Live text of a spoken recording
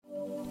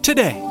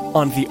Today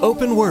on The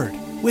Open Word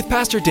with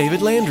Pastor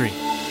David Landry.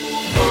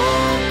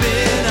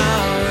 Open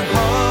our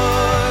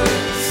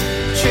hearts,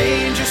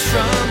 change us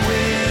from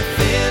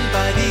within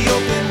by the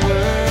open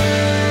word.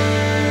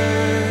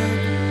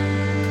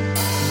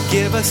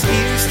 Give us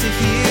ears to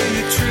hear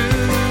your truth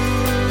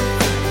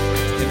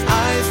and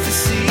eyes to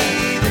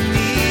see the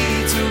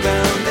needs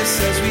around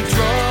us as we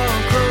draw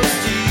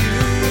close to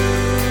you.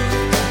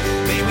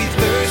 May we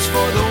thirst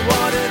for the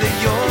water that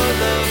your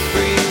love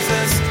brings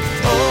us.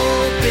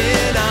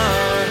 Open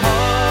our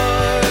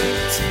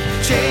hearts,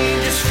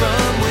 change us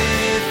from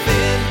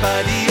within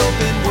by the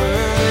open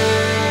word.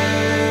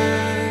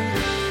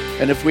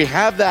 And if we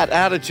have that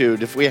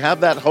attitude, if we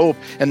have that hope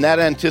and that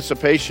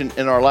anticipation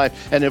in our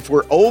life, and if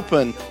we're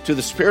open to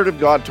the Spirit of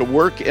God to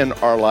work in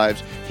our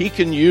lives, He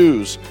can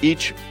use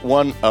each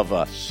one of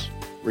us,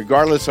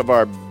 regardless of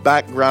our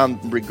background,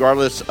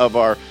 regardless of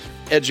our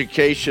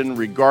education,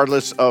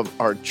 regardless of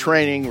our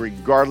training,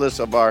 regardless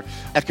of our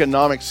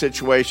economic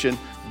situation.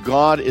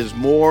 God is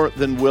more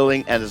than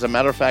willing, and as a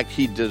matter of fact,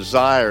 He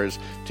desires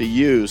to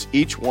use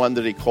each one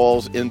that He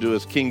calls into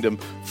His kingdom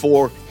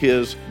for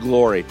His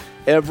glory.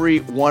 Every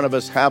one of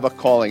us have a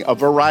calling, a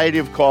variety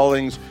of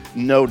callings,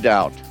 no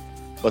doubt.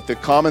 But the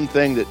common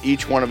thing that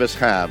each one of us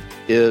have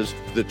is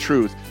the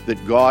truth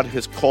that God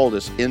has called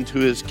us into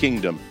His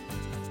kingdom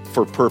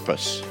for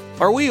purpose.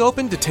 Are we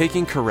open to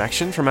taking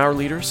correction from our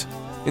leaders?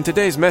 In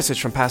today's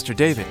message from Pastor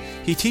David,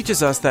 he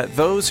teaches us that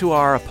those who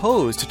are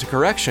opposed to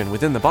correction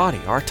within the body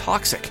are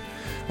toxic.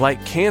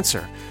 Like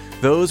cancer,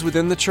 those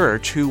within the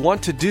church who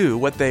want to do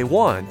what they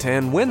want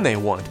and when they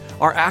want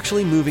are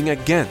actually moving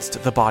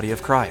against the body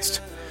of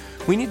Christ.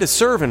 We need to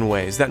serve in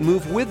ways that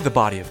move with the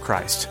body of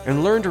Christ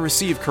and learn to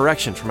receive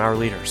correction from our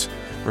leaders.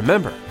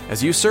 Remember,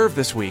 as you serve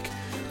this week,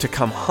 to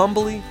come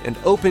humbly and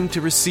open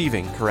to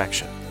receiving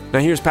correction. Now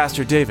here's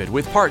Pastor David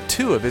with part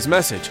 2 of his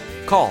message,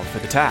 Called for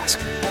the Task.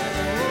 Open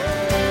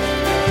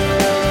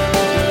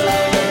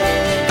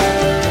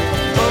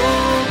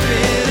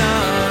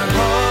our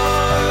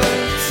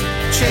hearts,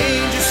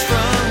 change us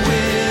from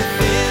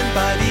within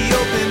by the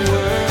open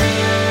word.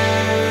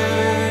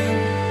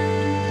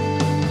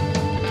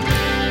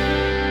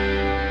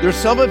 There's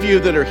some of you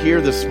that are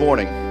here this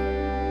morning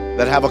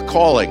that have a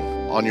calling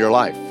on your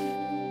life.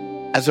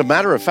 As a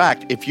matter of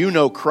fact, if you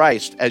know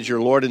Christ as your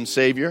Lord and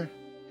Savior,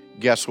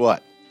 guess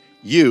what?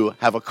 You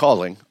have a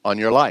calling on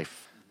your life.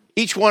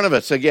 Each one of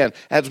us, again,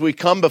 as we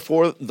come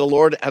before the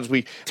Lord, as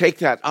we take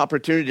that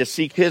opportunity to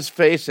seek His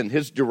face and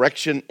His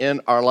direction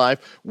in our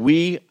life,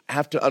 we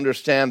have to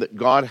understand that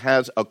God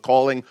has a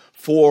calling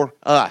for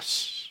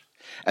us.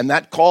 And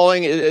that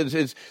calling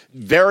is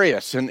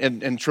various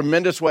in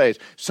tremendous ways.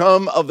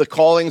 Some of the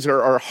callings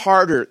are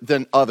harder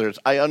than others.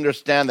 I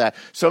understand that.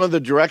 Some of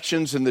the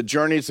directions and the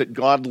journeys that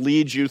God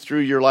leads you through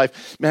your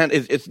life, man,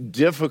 it's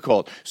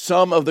difficult.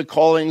 Some of the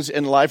callings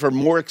in life are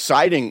more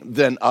exciting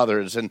than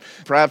others. And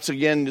perhaps,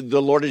 again, the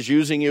Lord is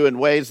using you in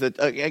ways that,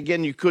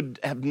 again, you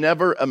could have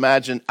never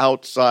imagined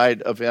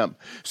outside of Him.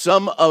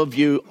 Some of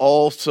you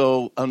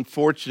also,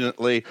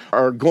 unfortunately,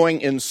 are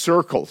going in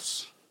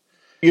circles.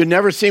 You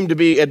never seem to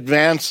be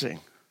advancing.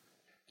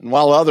 And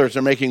while others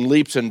are making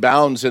leaps and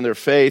bounds in their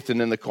faith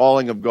and in the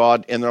calling of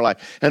God in their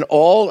life. And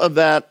all of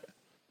that,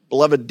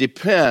 beloved,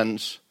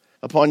 depends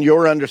upon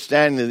your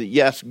understanding that,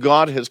 yes,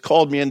 God has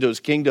called me into His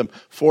kingdom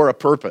for a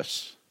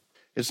purpose.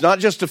 It's not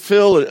just to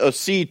fill a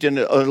seat in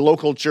a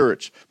local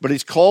church, but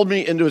He's called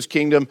me into His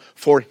kingdom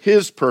for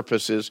His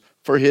purposes,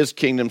 for His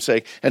kingdom's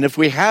sake. And if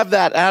we have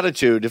that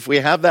attitude, if we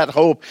have that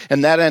hope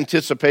and that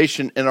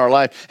anticipation in our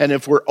life, and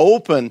if we're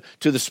open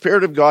to the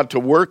Spirit of God to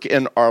work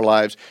in our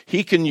lives,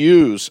 He can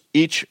use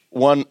each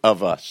one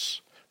of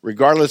us,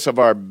 regardless of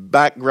our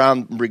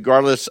background,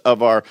 regardless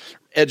of our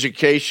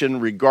education,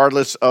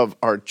 regardless of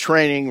our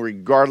training,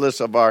 regardless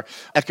of our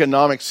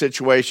economic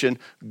situation.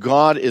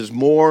 God is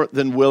more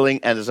than willing,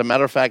 and as a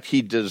matter of fact,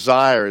 He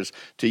desires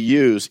to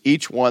use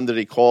each one that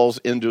He calls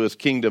into His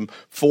kingdom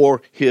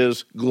for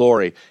His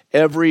glory.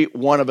 Every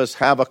one of us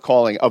have a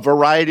calling, a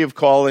variety of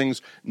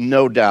callings,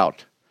 no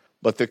doubt.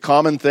 But the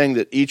common thing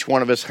that each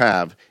one of us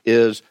have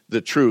is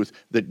the truth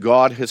that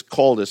God has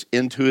called us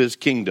into His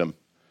kingdom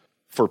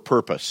for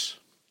purpose.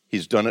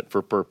 He's done it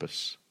for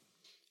purpose.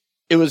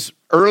 It was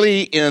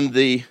early in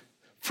the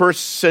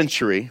first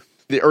century,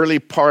 the early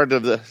part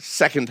of the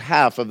second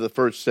half of the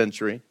first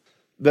century,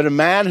 that a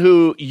man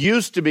who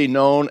used to be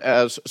known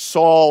as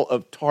Saul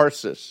of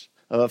Tarsus,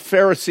 a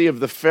Pharisee of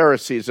the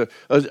Pharisees,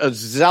 a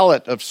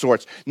zealot of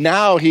sorts.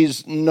 Now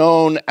he's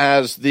known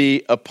as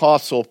the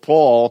Apostle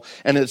Paul,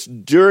 and it's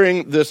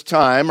during this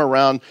time,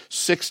 around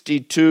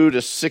 62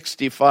 to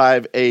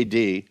 65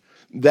 AD,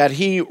 that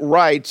he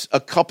writes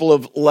a couple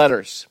of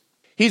letters.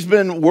 He's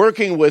been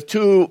working with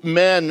two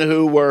men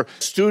who were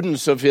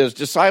students of his,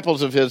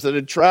 disciples of his, that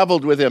had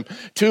traveled with him.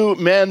 Two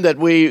men that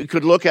we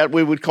could look at,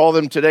 we would call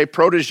them today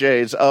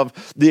protégés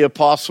of the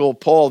Apostle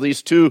Paul.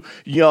 These two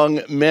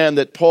young men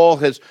that Paul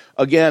has,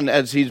 again,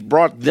 as he's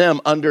brought them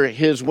under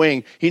his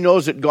wing, he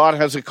knows that God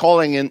has a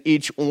calling in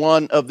each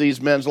one of these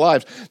men's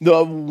lives.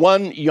 The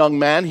one young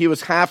man, he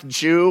was half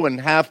Jew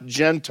and half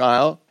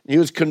Gentile. He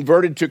was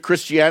converted to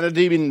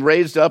Christianity, being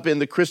raised up in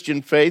the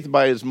Christian faith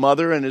by his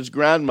mother and his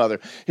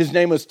grandmother. His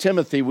name was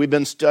Timothy. We've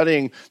been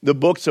studying the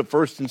books of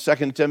 1st and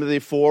 2nd Timothy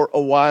for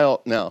a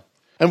while now.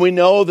 And we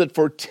know that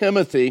for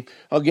Timothy,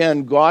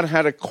 again, God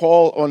had a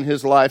call on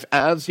his life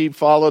as he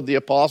followed the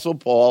Apostle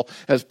Paul,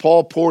 as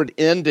Paul poured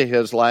into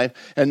his life,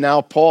 and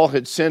now Paul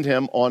had sent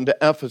him on to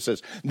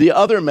Ephesus. The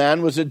other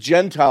man was a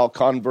Gentile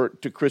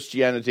convert to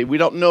Christianity. We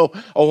don't know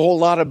a whole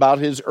lot about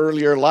his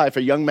earlier life,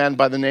 a young man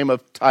by the name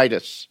of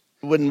Titus.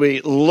 When we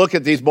look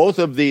at these, both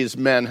of these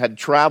men had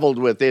traveled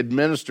with, they had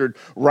ministered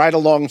right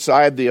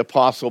alongside the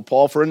Apostle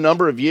Paul for a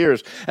number of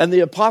years. And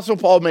the Apostle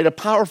Paul made a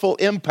powerful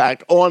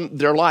impact on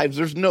their lives.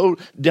 There's no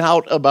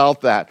doubt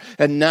about that.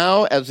 And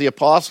now, as the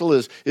apostle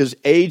is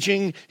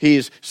aging,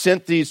 he's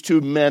sent these two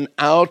men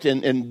out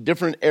in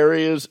different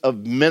areas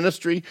of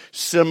ministry,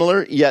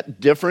 similar yet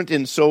different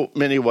in so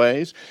many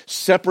ways,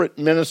 separate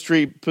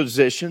ministry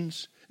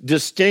positions,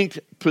 distinct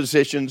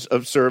positions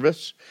of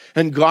service,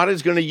 and God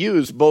is going to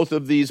use both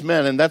of these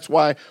men, and that's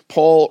why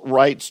Paul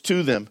writes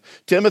to them.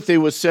 Timothy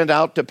was sent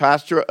out to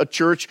pastor a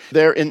church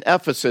there in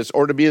Ephesus,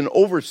 or to be an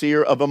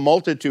overseer of a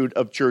multitude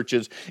of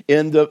churches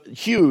in the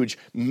huge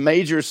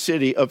major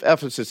city of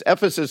Ephesus.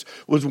 Ephesus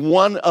was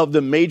one of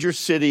the major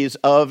cities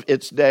of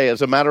its day.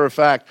 As a matter of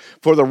fact,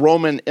 for the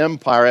Roman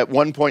Empire at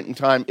one point in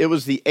time, it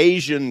was the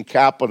Asian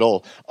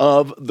capital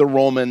of the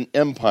Roman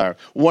Empire.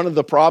 One of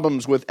the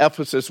problems with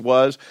Ephesus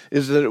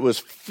is that it was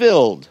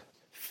filled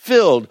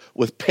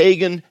with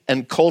pagan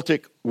and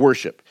cultic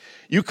worship.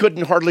 You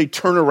couldn't hardly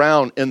turn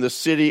around in the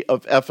city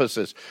of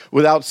Ephesus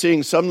without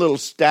seeing some little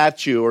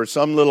statue or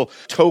some little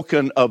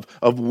token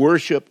of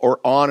worship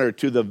or honor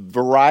to the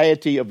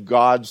variety of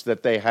gods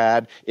that they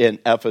had in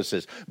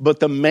Ephesus. But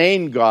the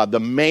main god, the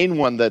main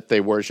one that they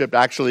worshiped,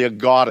 actually a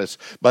goddess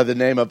by the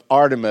name of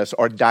Artemis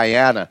or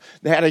Diana.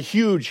 They had a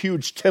huge,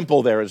 huge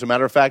temple there. As a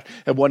matter of fact,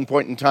 at one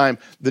point in time,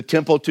 the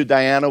temple to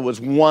Diana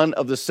was one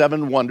of the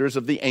 7 wonders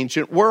of the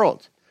ancient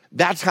world.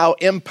 That's how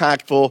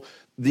impactful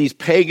these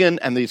pagan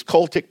and these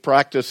cultic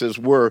practices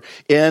were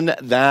in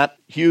that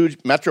huge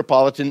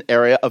metropolitan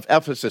area of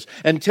Ephesus.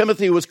 And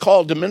Timothy was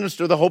called to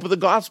minister the hope of the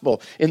gospel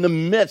in the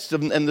midst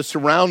of and the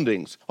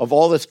surroundings of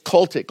all this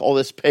cultic, all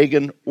this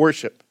pagan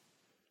worship.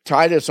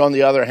 Titus, on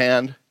the other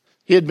hand,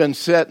 he had been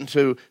set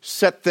to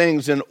set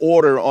things in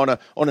order on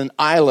an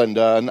island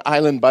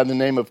by the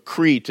name of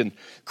Crete. And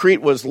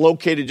Crete was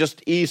located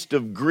just east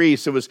of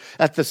Greece. It was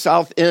at the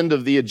south end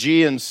of the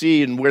Aegean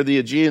Sea, and where the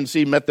Aegean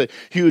Sea met the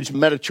huge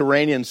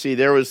Mediterranean Sea,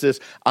 there was this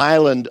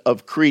island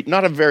of Crete.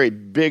 Not a very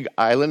big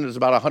island. It was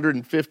about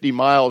 150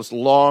 miles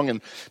long and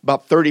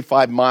about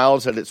 35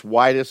 miles at its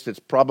widest. It's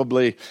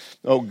probably,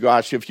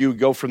 if you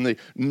go from the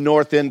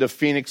north end of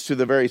Phoenix to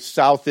the very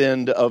south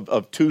end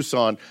of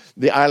Tucson,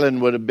 the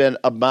island would have been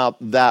about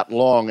that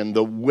long, and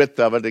the width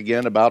of it,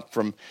 again, about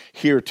from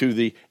here to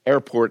the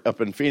airport up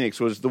in Phoenix,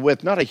 was the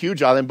width. Not a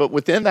huge island, but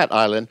within that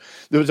island,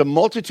 there was a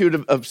multitude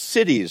of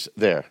cities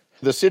there.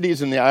 The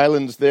cities and the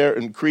islands there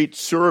in Crete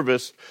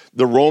serviced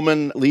the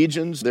Roman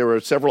legions. There were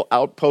several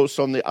outposts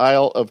on the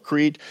Isle of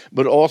Crete,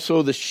 but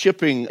also the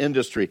shipping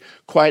industry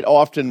quite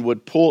often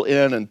would pull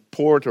in and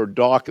port or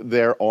dock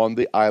there on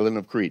the island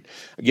of Crete.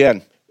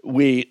 Again,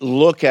 we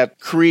look at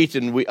Crete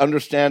and we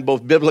understand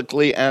both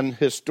biblically and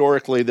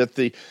historically that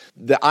the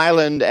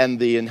island and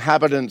the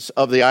inhabitants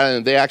of the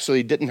island, they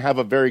actually didn't have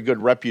a very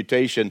good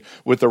reputation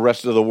with the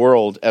rest of the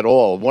world at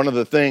all. One of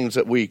the things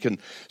that we can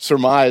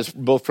surmise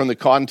both from the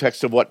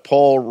context of what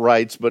Paul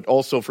writes, but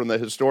also from the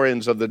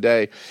historians of the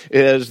day,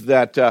 is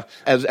that,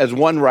 as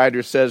one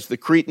writer says, the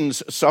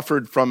Cretans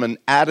suffered from an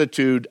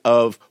attitude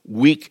of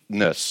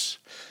weakness.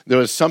 There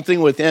was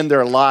something within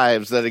their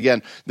lives that,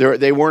 again,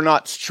 they were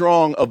not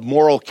strong of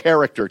moral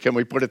character, can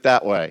we put it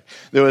that way?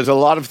 There was a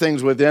lot of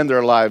things within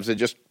their lives that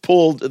just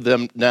pulled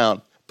them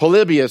down.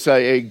 Polybius,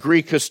 a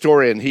Greek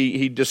historian,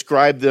 he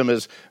described them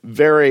as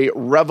very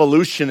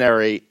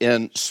revolutionary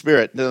in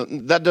spirit. Now,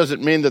 that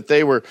doesn't mean that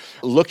they were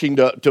looking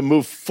to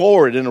move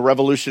forward in a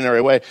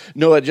revolutionary way.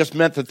 No, it just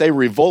meant that they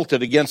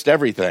revolted against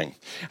everything.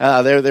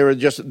 They were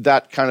just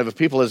that kind of a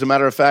people. As a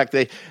matter of fact,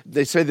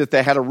 they say that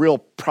they had a real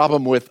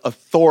problem with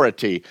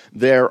authority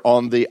there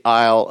on the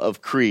Isle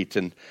of Crete.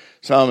 And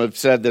some have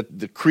said that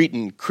the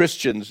Cretan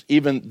Christians,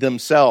 even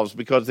themselves,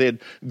 because they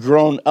had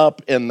grown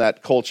up in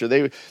that culture,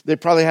 they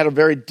probably had a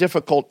very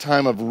difficult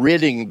time of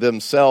ridding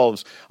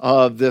themselves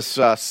of this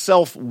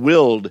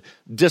self-willed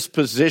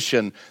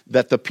disposition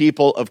that the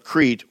people of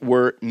Crete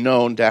were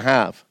known to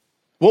have.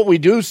 What we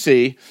do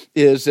see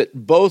is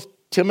that both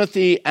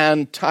Timothy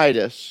and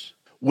Titus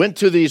went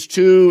to these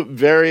two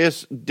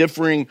various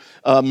differing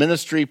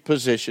ministry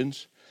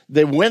positions.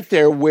 They went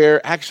there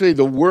where actually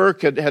the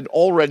work had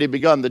already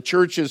begun. The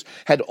churches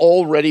had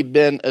already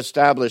been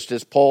established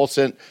as Paul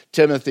sent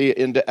Timothy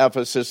into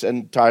Ephesus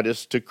and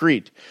Titus to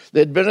Crete.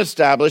 They'd been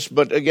established,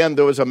 but again,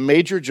 there was a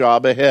major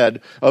job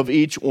ahead of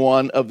each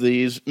one of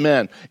these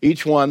men,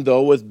 each one,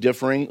 though, with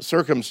differing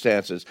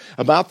circumstances.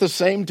 About the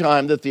same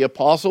time that the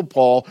Apostle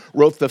Paul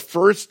wrote the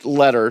first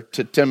letter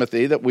to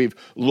Timothy that we've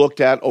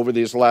looked at over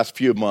these last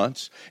few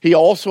months, he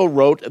also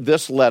wrote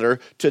this letter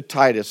to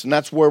Titus, and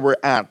that's where we're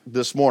at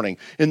this morning.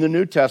 In the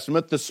New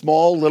Testament, the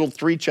small little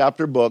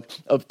 3-chapter book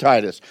of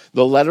Titus,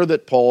 the letter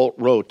that Paul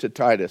wrote to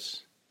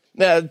Titus.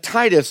 Now,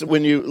 Titus,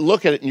 when you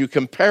look at it and you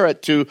compare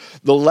it to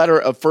the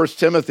letter of 1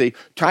 Timothy,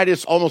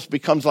 Titus almost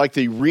becomes like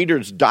the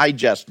Reader's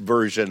Digest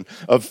version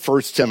of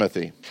 1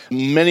 Timothy.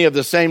 Many of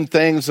the same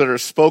things that are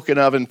spoken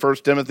of in 1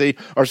 Timothy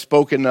are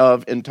spoken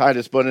of in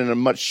Titus, but in a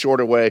much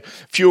shorter way,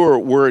 fewer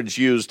words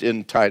used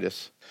in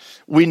Titus.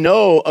 We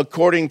know,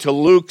 according to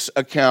Luke's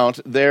account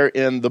there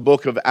in the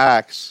book of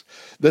Acts,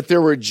 that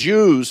there were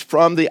Jews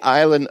from the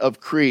island of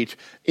Crete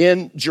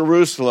in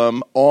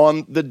Jerusalem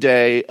on the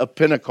day of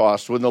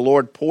Pentecost when the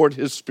Lord poured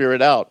his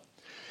Spirit out.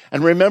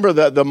 And remember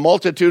the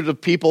multitude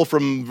of people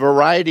from a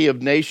variety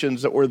of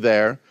nations that were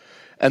there,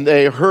 and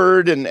they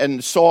heard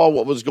and saw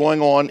what was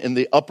going on in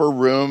the upper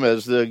room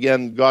as,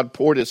 again, God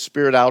poured his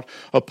Spirit out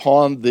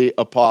upon the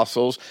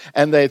apostles.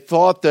 And they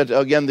thought that,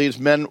 again, these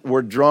men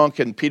were drunk.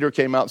 And Peter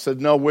came out and said,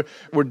 no,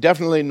 we're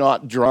definitely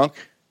not drunk.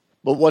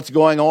 But what's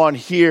going on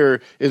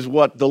here is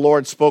what the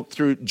Lord spoke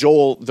through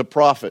Joel the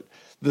prophet.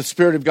 The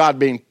Spirit of God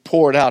being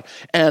poured out.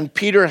 And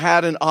Peter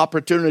had an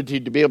opportunity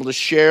to be able to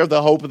share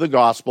the hope of the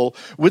gospel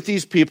with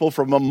these people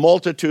from a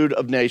multitude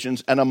of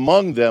nations, and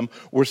among them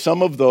were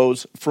some of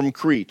those from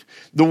Crete.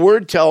 The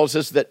word tells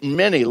us that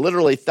many,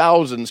 literally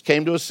thousands,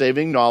 came to a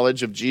saving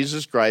knowledge of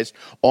Jesus Christ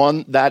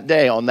on that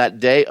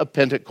day of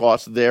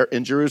Pentecost there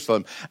in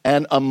Jerusalem.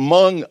 And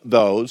among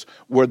those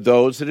were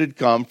those that had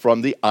come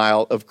from the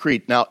Isle of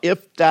Crete. Now,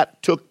 if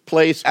that took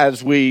place,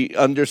 as we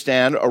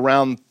understand,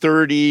 around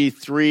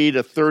 33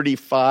 to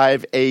 35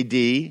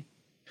 AD,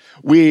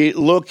 we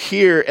look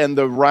here in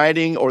the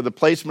writing or the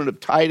placement of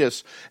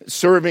Titus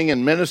serving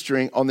and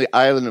ministering on the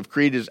island of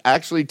Crete is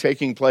actually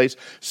taking place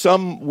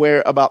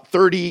somewhere about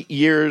 30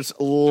 years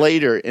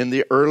later in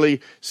the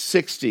early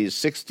 60s,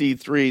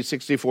 63,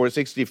 64,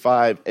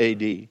 65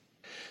 AD.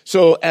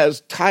 So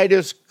as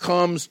Titus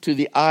comes to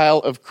the Isle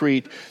of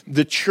Crete,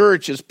 the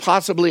church has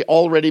possibly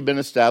already been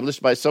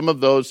established by some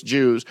of those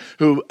Jews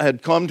who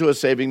had come to a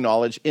saving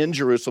knowledge in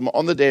Jerusalem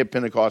on the day of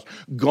Pentecost,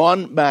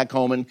 gone back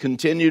home and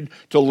continued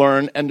to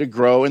learn and to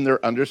grow in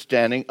their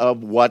understanding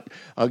of what,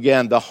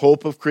 again, the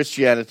hope of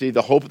Christianity,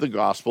 the hope of the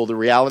gospel, the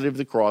reality of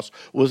the cross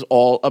was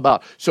all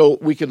about. So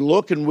we can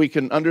look and we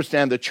can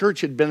understand the church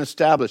had been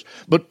established.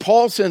 But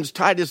Paul sends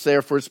Titus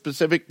there for a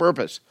specific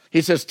purpose.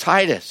 He says,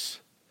 Titus,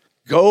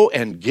 go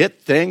and get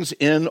things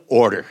in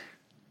order.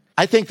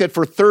 I think that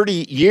for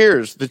 30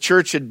 years, the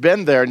church had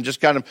been there and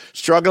just kind of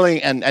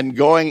struggling and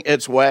going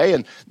its way.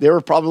 And they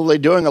were probably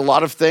doing a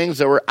lot of things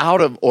that were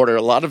out of order,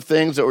 a lot of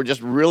things that were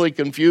just really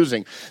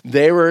confusing.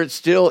 They were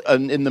still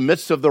in the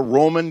midst of the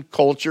Roman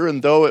culture,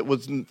 and though it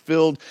wasn't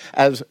filled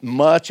as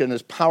much and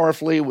as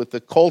powerfully with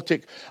the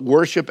cultic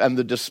worship and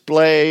the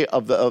display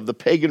of the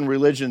pagan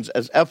religions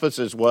as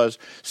Ephesus was,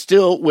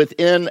 still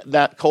within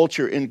that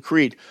culture in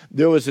Crete,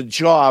 there was a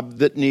job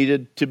that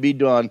needed to be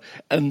done.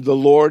 And the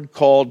Lord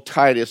called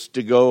Titus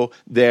to go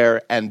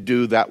there and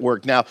do that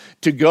work. Now,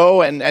 to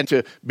go and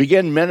to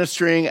begin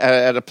ministering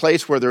at a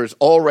place where there's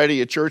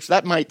already a church,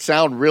 that might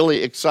sound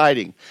really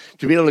exciting.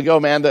 To be able to go,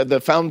 man, the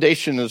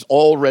foundation has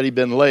already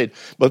been laid.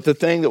 But the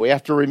thing that we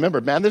have to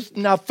remember, man, this is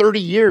now 30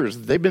 years.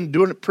 They've been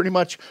doing it pretty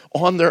much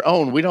on their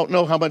own. We don't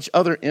know how much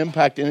other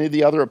impact any of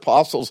the other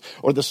apostles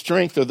or the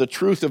strength or the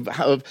truth of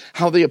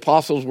how the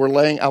apostles were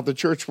laying out the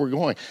church were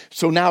going.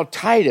 So now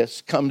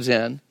Titus comes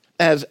in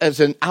as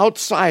an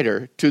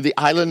outsider to the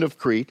island of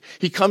Crete.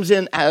 He comes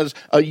in as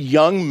a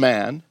young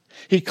man.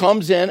 He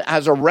comes in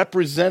as a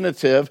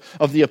representative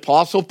of the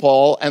Apostle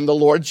Paul and the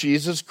Lord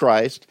Jesus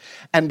Christ.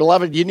 And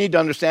beloved, you need to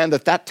understand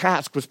that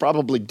task was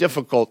probably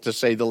difficult, to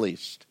say the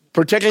least,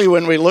 particularly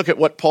when we look at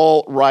what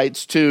Paul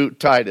writes to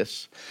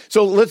Titus.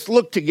 So let's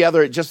look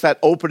together at just that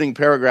opening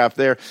paragraph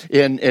there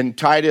in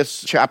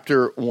Titus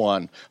chapter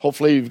 1.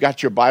 Hopefully you've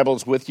got your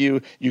Bibles with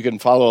you. You can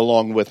follow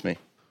along with me.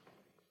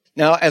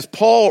 Now, as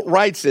Paul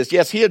writes this,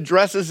 yes, he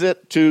addresses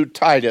it to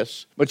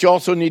Titus, but you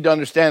also need to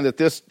understand that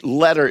this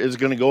letter is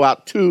going to go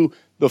out to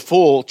the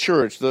full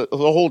church. The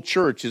whole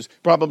church is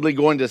probably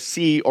going to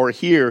see or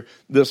hear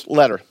this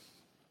letter.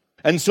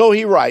 And so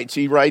he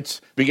writes,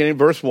 beginning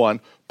verse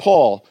 1,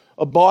 Paul,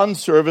 a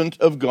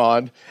bondservant of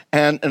God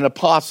and an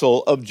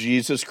apostle of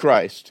Jesus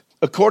Christ,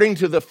 according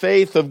to the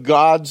faith of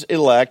God's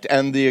elect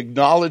and the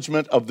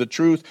acknowledgement of the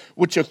truth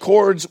which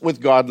accords with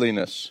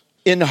godliness,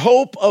 in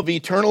hope of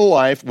eternal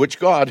life, which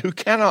God, who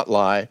cannot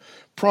lie,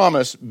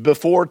 promised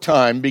before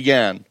time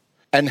began,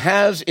 and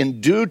has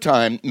in due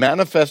time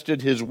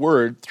manifested his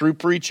word through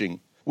preaching,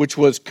 which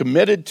was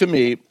committed to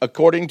me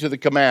according to the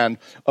command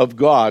of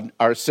God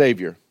our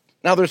Savior.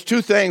 Now, there's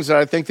two things that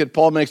I think that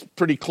Paul makes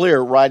pretty clear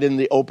right in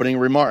the opening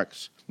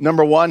remarks.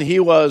 Number one, he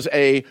was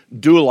a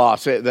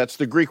doulos. That's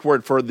the Greek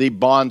word for the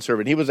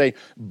bondservant. He was a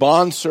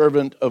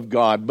bondservant of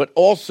God, but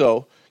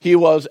also he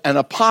was an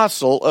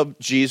apostle of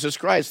Jesus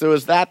Christ. There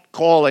was that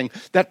calling,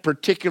 that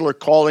particular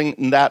calling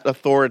and that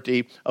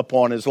authority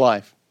upon his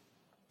life.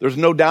 There's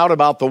no doubt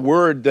about the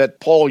word that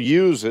Paul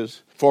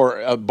uses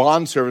for a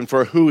bondservant,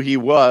 for who he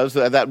was.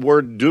 That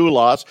word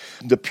doulos,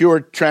 the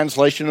pure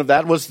translation of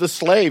that was the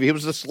slave. He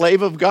was the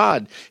slave of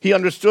God. He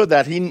understood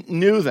that. He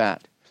knew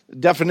that. The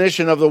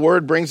definition of the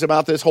word brings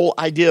about this whole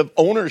idea of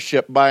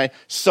ownership by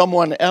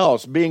someone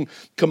else, being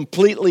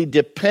completely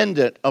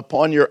dependent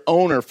upon your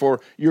owner for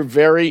your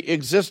very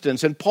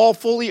existence. And Paul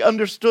fully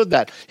understood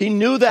that. He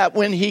knew that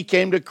when he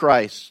came to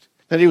Christ,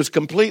 that he was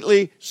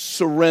completely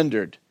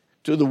surrendered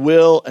to the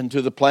will and to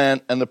the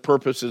plan and the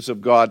purposes of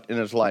God in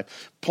his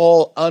life.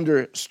 Paul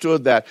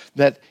understood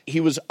that he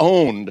was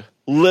owned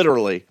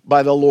literally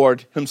by the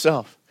Lord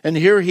himself. And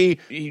here he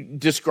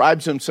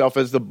describes himself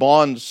as the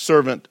bond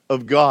servant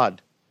of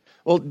God.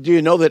 Well, do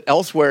you know that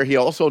elsewhere he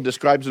also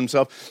describes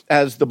himself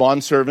as the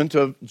bondservant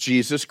of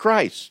Jesus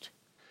Christ?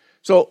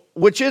 So,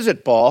 which is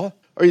it, Paul?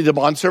 Are you the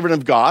bondservant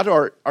of God,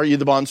 or are you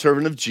the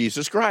bondservant of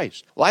Jesus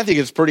Christ? Well, I think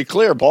it's pretty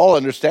clear. Paul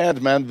understands,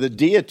 the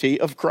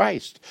deity of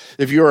Christ.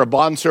 If you're a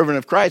bondservant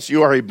of Christ,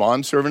 you are a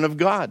bondservant of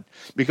God.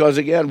 Because,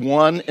 again,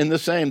 one and the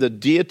same, the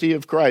deity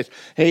of Christ.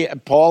 Hey,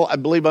 Paul, I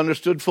believe,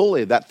 understood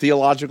fully that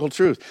theological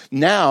truth.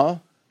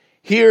 Now,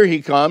 here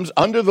he comes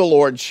under the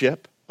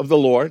lordship of the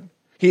Lord.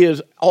 He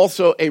is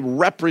also a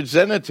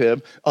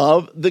representative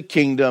of the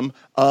kingdom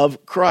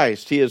of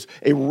Christ. He is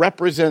a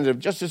representative,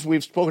 just as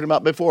we've spoken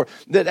about before,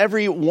 that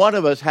every one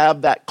of us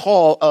have that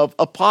call of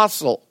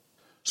apostle.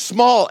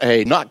 Small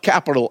a, not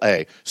capital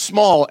A,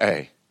 small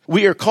a.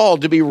 We are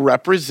called to be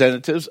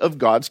representatives of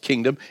God's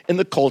kingdom in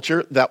the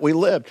culture that we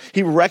live.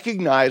 He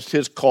recognized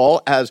his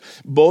call as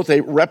both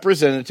a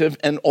representative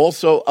and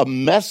also a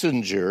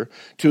messenger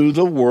to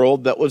the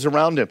world that was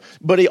around him.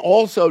 But he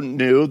also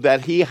knew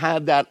that he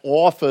had that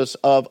office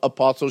of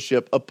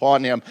apostleship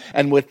upon him.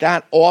 And with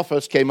that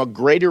office came a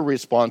greater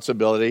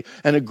responsibility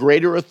and a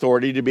greater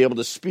authority to be able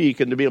to speak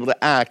and to be able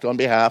to act on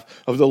behalf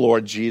of the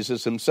Lord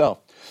Jesus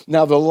himself.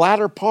 Now, the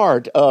latter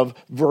part of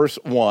verse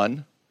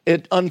 1,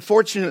 it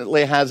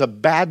unfortunately has a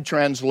bad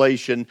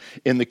translation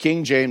in the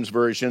King James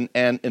Version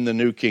and in the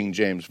New King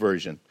James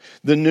Version.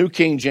 The New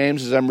King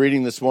James, as I'm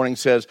reading this morning,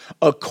 says,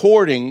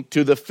 according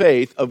to the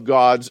faith of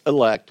God's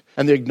elect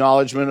and the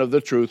acknowledgement of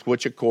the truth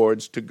which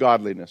accords to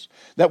godliness.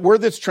 That word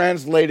that's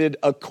translated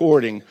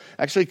according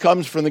actually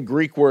comes from the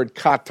Greek word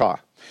kata.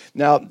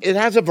 Now, it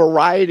has a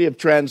variety of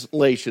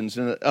translations,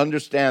 and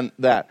understand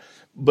that.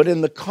 But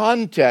in the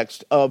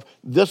context of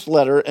this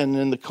letter and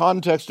in the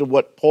context of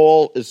what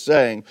Paul is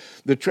saying,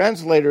 the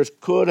translators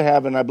could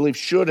have, and I believe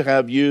should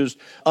have, used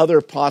other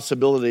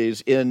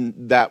possibilities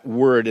in that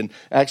word. And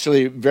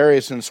actually,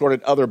 various and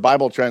assorted other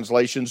Bible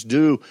translations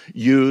do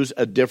use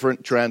a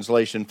different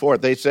translation for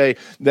it. They say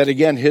that,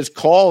 again, his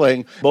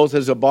calling, both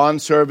as a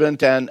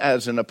bondservant and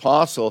as an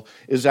apostle,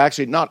 is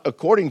actually not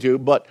according to,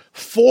 but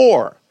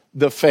for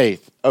the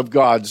faith of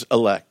God's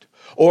elect,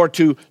 or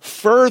to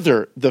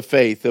further the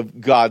faith of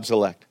God's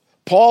elect.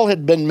 Paul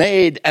had been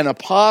made an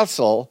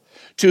apostle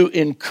to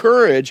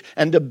encourage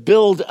and to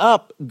build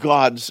up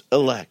God's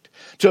elect,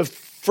 to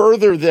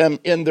further them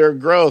in their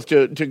growth,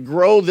 to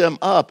grow them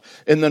up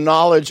in the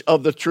knowledge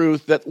of the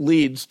truth that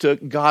leads to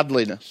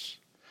godliness.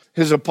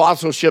 His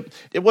apostleship,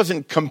 it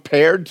wasn't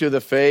compared to the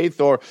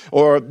faith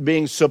or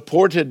being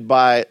supported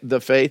by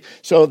the faith.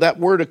 So that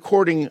word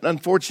according,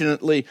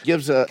 unfortunately,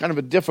 gives a kind of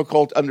a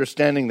difficult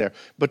understanding there.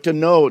 But to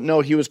know,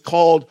 no, he was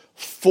called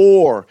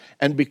for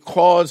and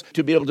because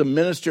to be able to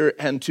minister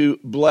and to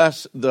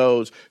bless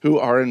those who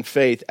are in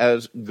faith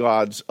as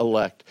God's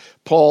elect.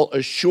 Paul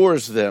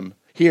assures them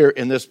here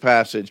in this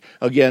passage,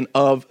 again,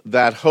 of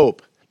that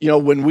hope. You know,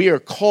 when we are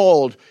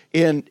called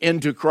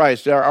into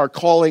Christ, our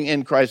calling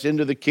in Christ,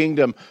 into the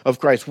kingdom of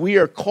Christ, we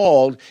are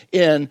called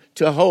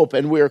into hope,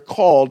 and we are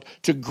called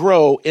to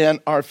grow in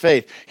our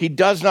faith. He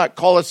does not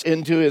call us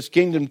into his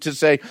kingdom to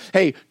say,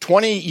 hey,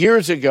 20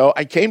 years ago,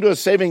 I came to a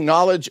saving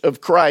knowledge of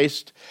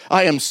Christ.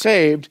 I am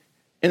saved,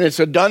 and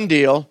it's a done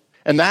deal,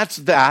 and that's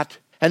that.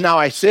 And now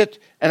I sit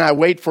and I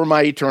wait for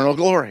my eternal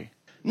glory.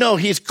 No,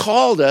 he's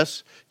called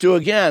us to,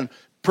 again,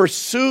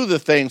 pursue the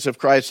things of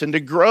Christ and to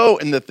grow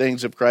in the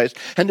things of Christ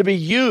and to be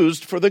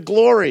used for the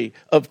glory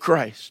of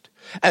Christ.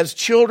 As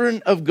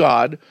children of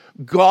God,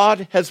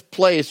 God has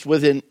placed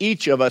within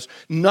each of us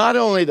not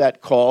only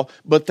that call,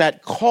 but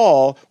that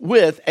call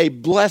with a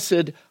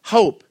blessed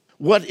hope.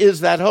 What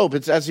is that hope?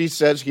 It's as he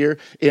says here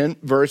in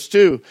verse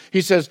 2.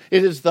 He says,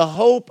 it is the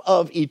hope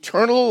of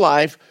eternal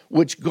life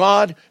which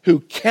God, who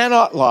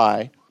cannot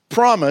lie,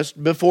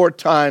 promised before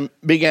time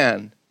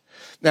began.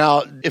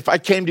 Now, if I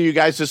came to you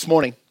guys this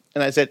morning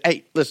and I said,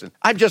 hey, listen,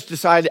 I've just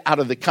decided out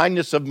of the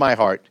kindness of my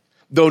heart,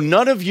 though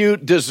none of you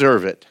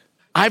deserve it,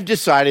 I've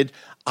decided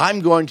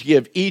I'm going to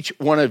give each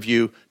one of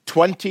you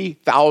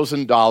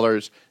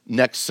 $20,000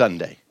 next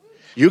Sunday.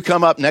 You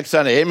come up next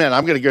Sunday, amen,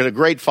 I'm going to get a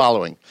great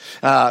following.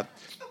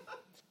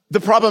 The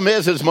problem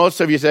is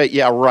most of you say,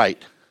 yeah,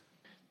 right.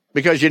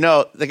 Because, you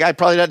know, the guy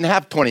probably doesn't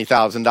have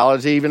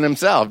 $20,000 even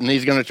himself, and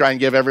he's going to try and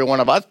give every one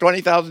of us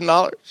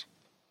 $20,000.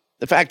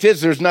 The fact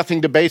is, there's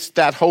nothing to base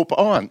that hope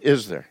on,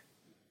 is there?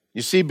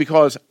 You see,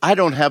 because I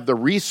don't have the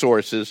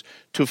resources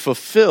to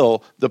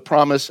fulfill the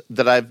promise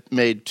that I've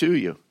made to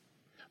you.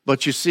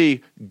 But you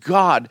see,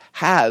 God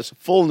has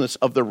fullness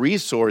of the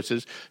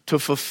resources to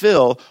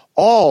fulfill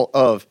all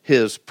of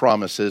his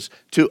promises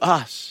to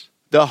us.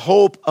 The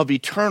hope of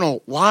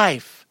eternal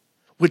life,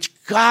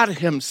 which God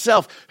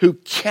himself, who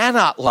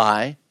cannot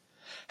lie,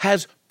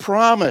 has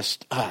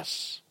promised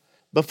us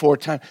before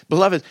time.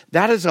 Beloved,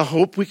 that is a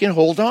hope we can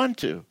hold on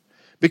to.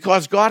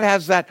 Because God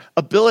has that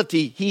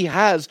ability, he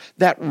has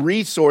that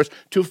resource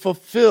to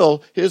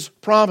fulfill his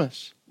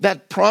promise.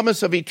 That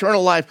promise of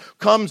eternal life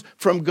comes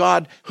from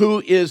God,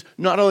 who is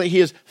not only,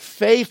 he is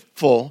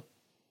faithful,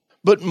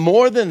 but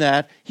more than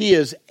that, he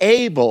is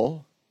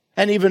able,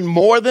 and even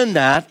more than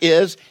that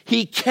is,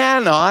 he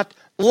cannot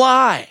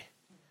lie.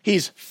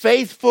 He's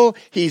faithful,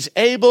 he's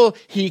able,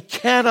 he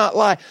cannot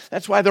lie.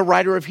 That's why the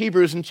writer of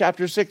Hebrews in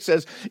chapter 6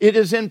 says, it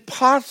is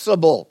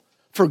impossible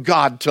for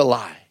God to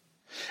lie.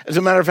 As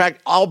a matter of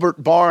fact,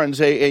 Albert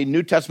Barnes, a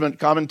New Testament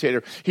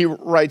commentator, he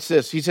writes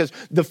this. He says,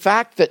 the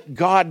fact that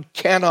God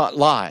cannot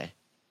lie,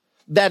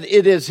 that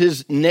it is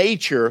his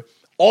nature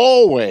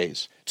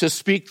always to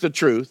speak the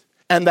truth,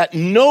 and that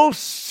no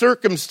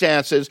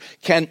circumstances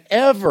can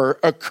ever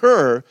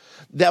occur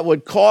that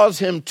would cause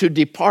him to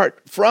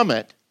depart from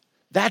it,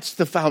 that's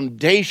the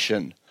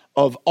foundation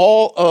of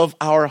all of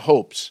our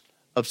hopes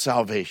of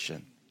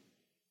salvation.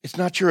 It's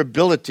not your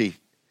ability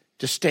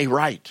to stay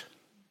right.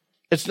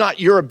 It's not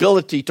your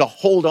ability to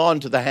hold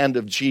on to the hand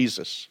of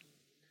Jesus.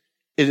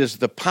 It is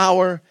the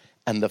power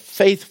and the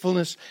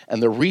faithfulness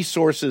and the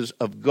resources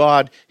of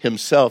God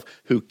himself,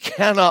 who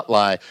cannot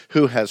lie,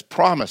 who has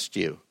promised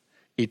you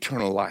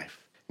eternal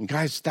life. And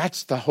guys,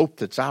 that's the hope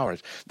that's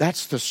ours.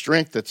 That's the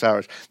strength that's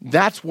ours.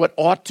 That's what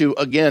ought to,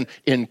 again,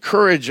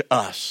 encourage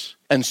us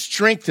and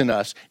strengthen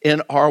us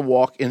in our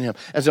walk in him.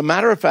 As a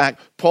matter of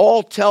fact,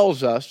 Paul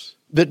tells us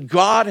that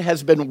God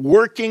has been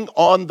working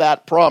on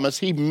that promise.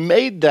 He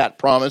made that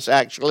promise,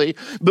 actually,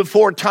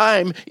 before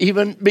time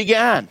even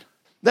began.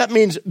 That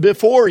means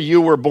before you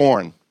were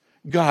born,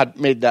 God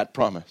made that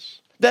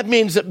promise. That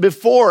means that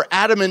before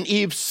Adam and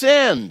Eve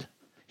sinned,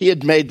 he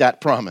had made that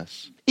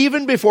promise.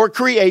 Even before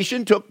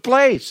creation took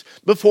place,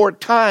 before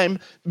time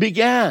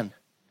began.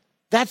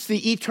 That's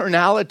the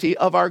eternality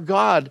of our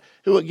God,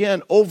 who,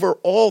 again, over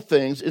all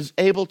things, is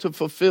able to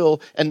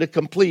fulfill and to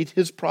complete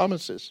his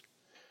promises.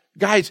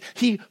 Guys,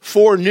 he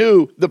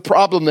foreknew the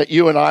problem that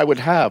you and I would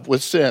have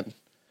with sin.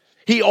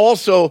 He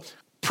also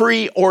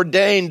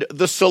preordained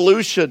the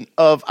solution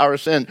of our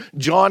sin.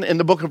 John, in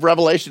the book of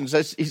Revelation,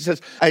 he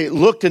says, I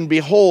looked and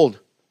behold,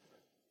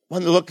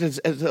 one that looked as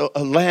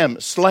a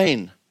lamb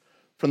slain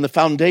from the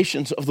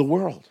foundations of the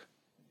world.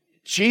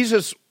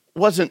 Jesus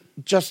wasn't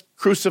just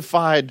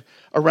crucified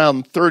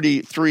around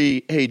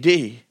 33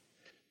 AD.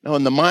 No,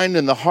 in the mind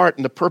and the heart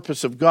and the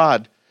purpose of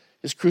God,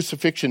 his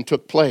crucifixion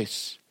took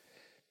place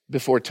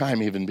before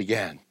time even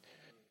began.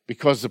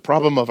 Because the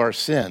problem of our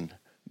sin,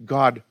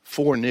 God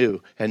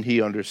foreknew and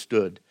he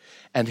understood.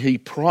 And he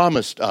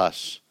promised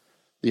us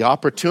the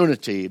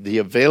opportunity, the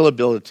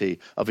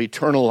availability of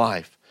eternal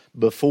life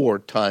before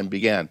time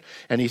began.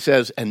 And he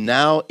says, and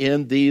now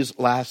in these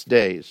last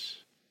days,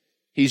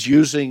 he's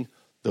using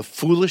the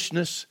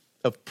foolishness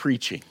of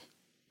preaching.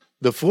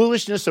 The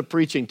foolishness of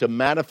preaching to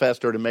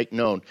manifest or to make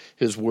known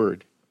his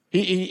word.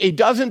 He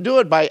doesn't do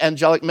it by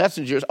angelic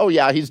messengers. Oh,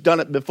 yeah, he's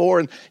done it before.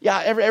 And yeah,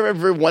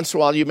 every once in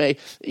a while you may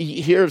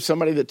hear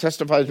somebody that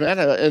testifies, man,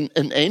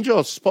 an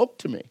angel spoke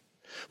to me.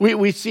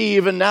 We see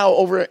even now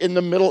over in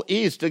the Middle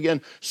East,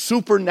 again,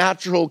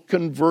 supernatural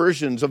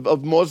conversions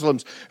of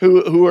Muslims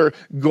who are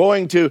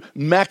going to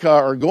Mecca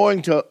or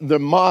going to the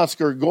mosque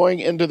or going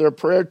into their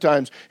prayer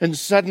times, and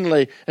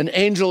suddenly an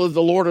angel of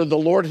the Lord or the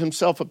Lord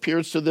himself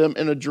appears to them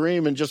in a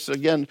dream, and just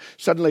again,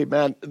 suddenly,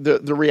 man,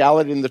 the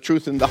reality and the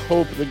truth and the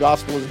hope of the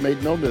gospel is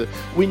made known to them.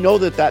 We know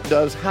that that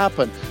does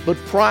happen, but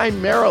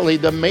primarily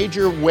the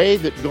major way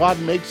that God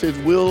makes his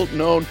will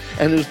known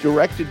and is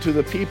directed to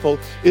the people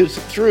is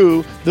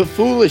through the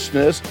foolishness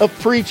of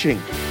preaching.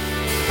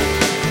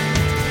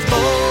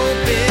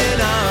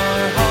 Open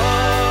our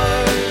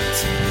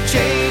hearts,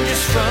 change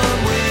us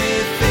from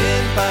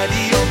within by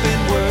the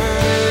open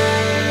word.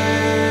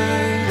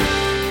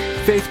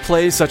 Faith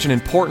plays such an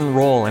important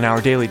role in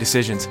our daily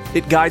decisions.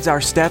 It guides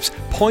our steps,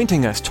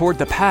 pointing us toward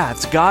the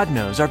paths God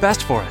knows are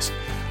best for us.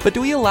 But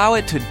do we allow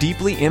it to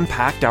deeply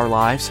impact our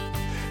lives?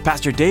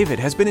 Pastor David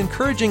has been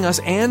encouraging us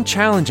and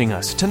challenging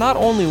us to not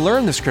only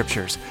learn the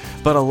Scriptures,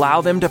 but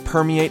allow them to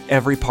permeate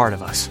every part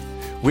of us.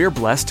 We're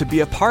blessed to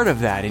be a part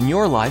of that in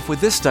your life with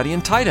this study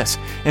in Titus,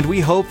 and we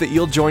hope that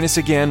you'll join us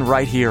again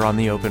right here on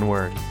the Open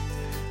Word.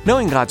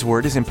 Knowing God's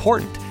Word is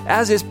important,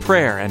 as is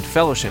prayer and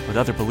fellowship with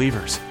other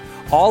believers.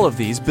 All of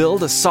these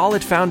build a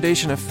solid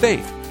foundation of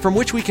faith from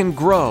which we can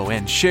grow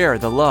and share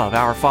the love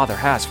our Father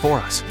has for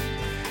us.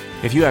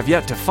 If you have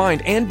yet to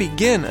find and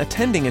begin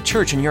attending a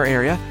church in your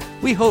area,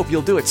 We hope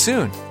you'll do it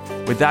soon.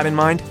 With that in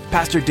mind,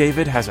 Pastor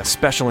David has a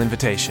special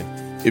invitation.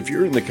 If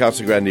you're in the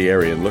Casa Grande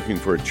area and looking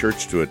for a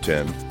church to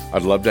attend,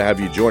 I'd love to have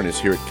you join us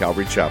here at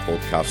Calvary Chapel,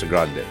 Casa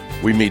Grande.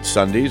 We meet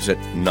Sundays at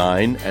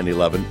 9 and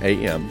 11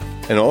 a.m.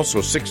 and also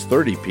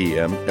 6:30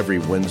 p.m. every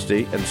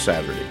Wednesday and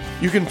Saturday.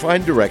 You can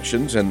find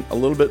directions and a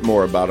little bit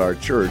more about our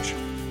church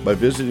by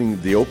visiting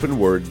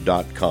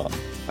theopenword.com.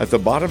 At the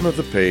bottom of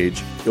the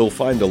page, you'll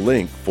find a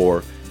link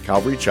for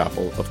Calvary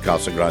Chapel of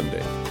Casa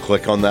Grande.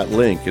 Click on that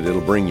link and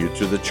it'll bring you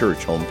to the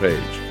church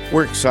homepage.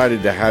 We're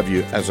excited to have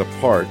you as a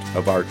part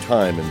of our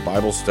time in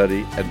Bible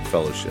study and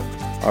fellowship.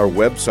 Our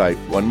website,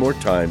 one more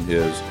time,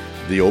 is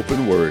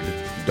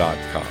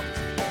theopenword.com.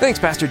 Thanks,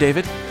 Pastor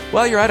David.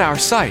 While you're at our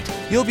site,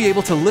 you'll be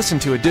able to listen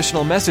to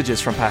additional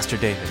messages from Pastor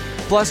David,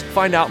 plus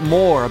find out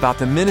more about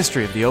the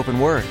ministry of the Open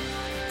Word.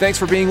 Thanks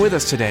for being with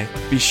us today.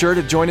 Be sure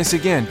to join us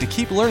again to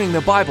keep learning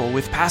the Bible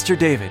with Pastor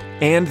David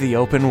and the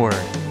Open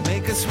Word.